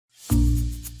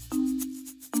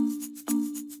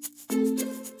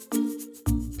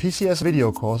PCS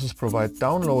Video Courses provide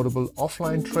downloadable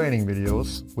offline training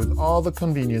videos with all the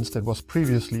convenience that was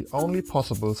previously only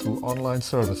possible through online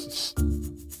services.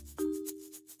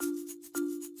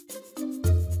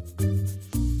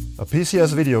 A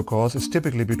PCS video course is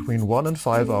typically between 1 and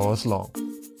 5 hours long.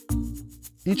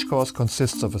 Each course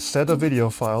consists of a set of video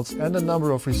files and a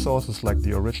number of resources like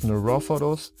the original RAW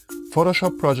photos,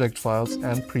 Photoshop project files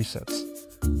and presets.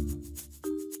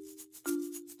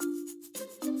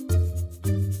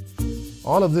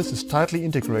 All of this is tightly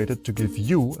integrated to give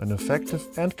you an effective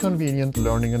and convenient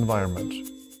learning environment.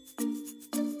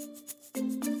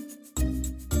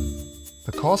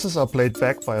 The courses are played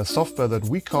back by a software that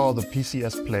we call the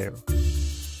PCS Player.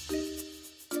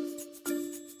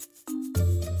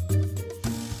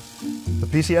 The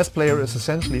PCS Player is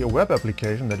essentially a web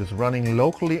application that is running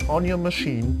locally on your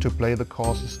machine to play the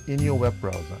courses in your web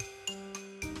browser.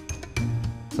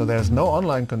 So there's no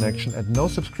online connection and no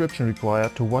subscription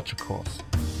required to watch a course.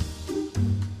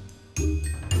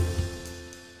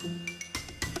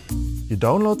 You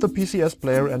download the PCS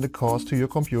Player and the course to your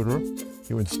computer,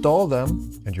 you install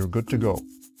them, and you're good to go.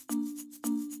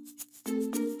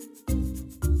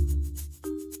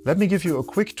 Let me give you a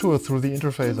quick tour through the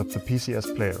interface of the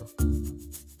PCS Player.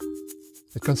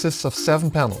 It consists of 7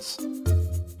 panels.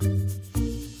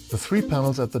 The 3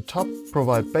 panels at the top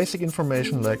provide basic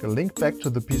information like a link back to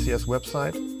the PCS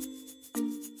website,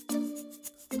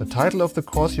 the title of the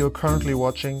course you're currently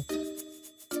watching,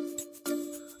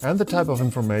 and the type of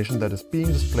information that is being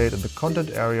displayed in the content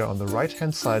area on the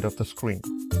right-hand side of the screen.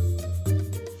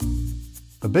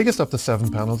 The biggest of the 7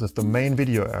 panels is the main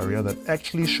video area that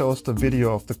actually shows the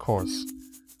video of the course.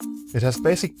 It has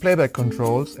basic playback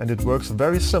controls and it works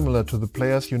very similar to the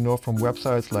players you know from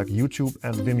websites like YouTube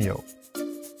and Vimeo.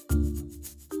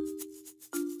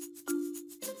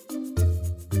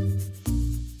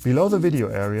 Below the video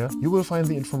area, you will find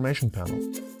the information panel.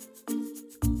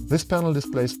 This panel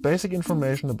displays basic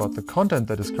information about the content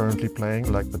that is currently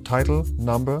playing, like the title,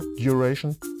 number,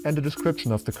 duration, and a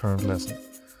description of the current lesson.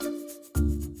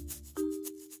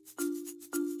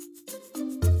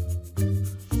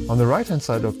 On the right-hand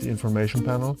side of the information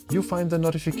panel, you find the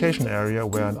notification area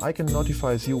where an icon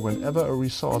notifies you whenever a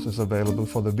resource is available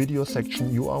for the video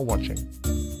section you are watching.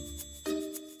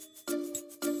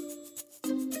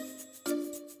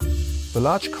 The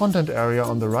large content area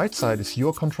on the right side is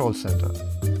your control center.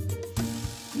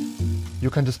 You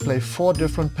can display 4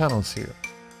 different panels here.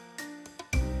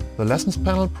 The Lessons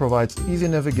panel provides easy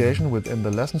navigation within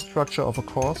the lesson structure of a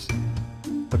course.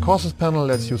 The Courses panel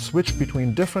lets you switch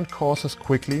between different courses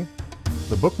quickly.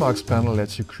 The Bookmarks panel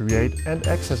lets you create and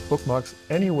access bookmarks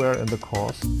anywhere in the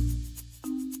course.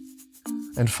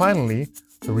 And finally,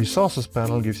 the Resources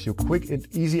panel gives you quick and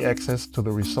easy access to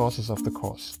the resources of the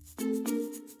course.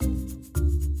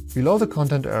 Below the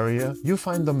content area, you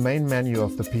find the main menu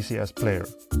of the PCS Player.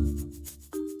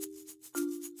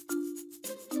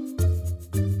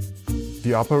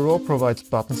 The upper row provides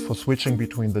buttons for switching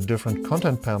between the different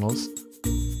content panels,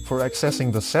 for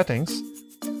accessing the settings,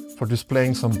 for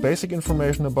displaying some basic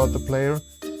information about the player,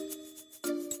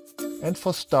 and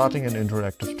for starting an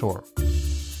interactive tour.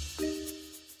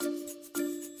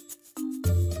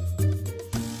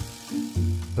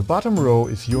 The bottom row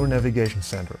is your navigation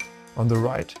center. On the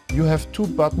right, you have 2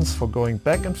 buttons for going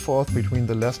back and forth between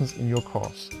the lessons in your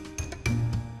course.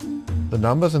 The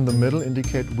numbers in the middle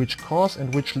indicate which course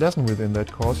and which lesson within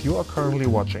that course you are currently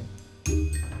watching.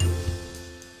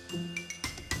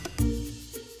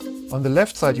 On the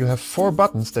left side you have 4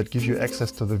 buttons that give you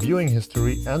access to the viewing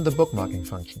history and the bookmarking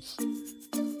functions.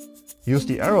 Use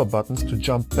the arrow buttons to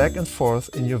jump back and forth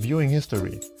in your viewing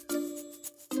history.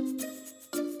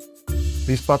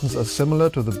 These buttons are similar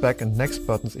to the back and next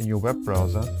buttons in your web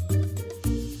browser.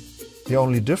 The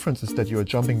only difference is that you are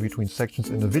jumping between sections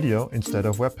in a video instead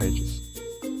of web pages.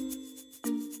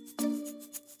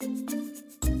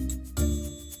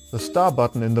 The star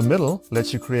button in the middle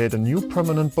lets you create a new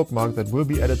permanent bookmark that will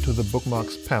be added to the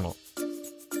Bookmarks panel.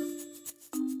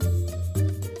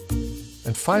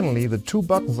 And finally, the 2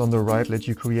 buttons on the right let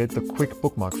you create the quick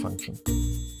bookmark function.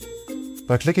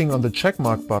 By clicking on the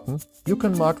checkmark button, you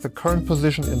can mark the current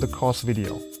position in the course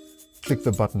video. Click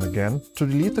the button again to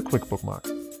delete the quick bookmark.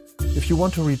 If you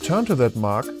want to return to that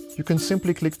mark, you can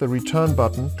simply click the return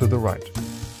button to the right.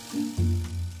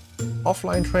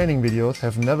 Offline training videos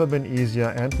have never been easier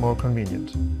and more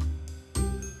convenient.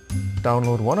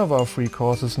 Download one of our free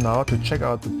courses now to check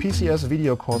out the PCS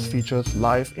Video Course features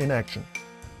live in action.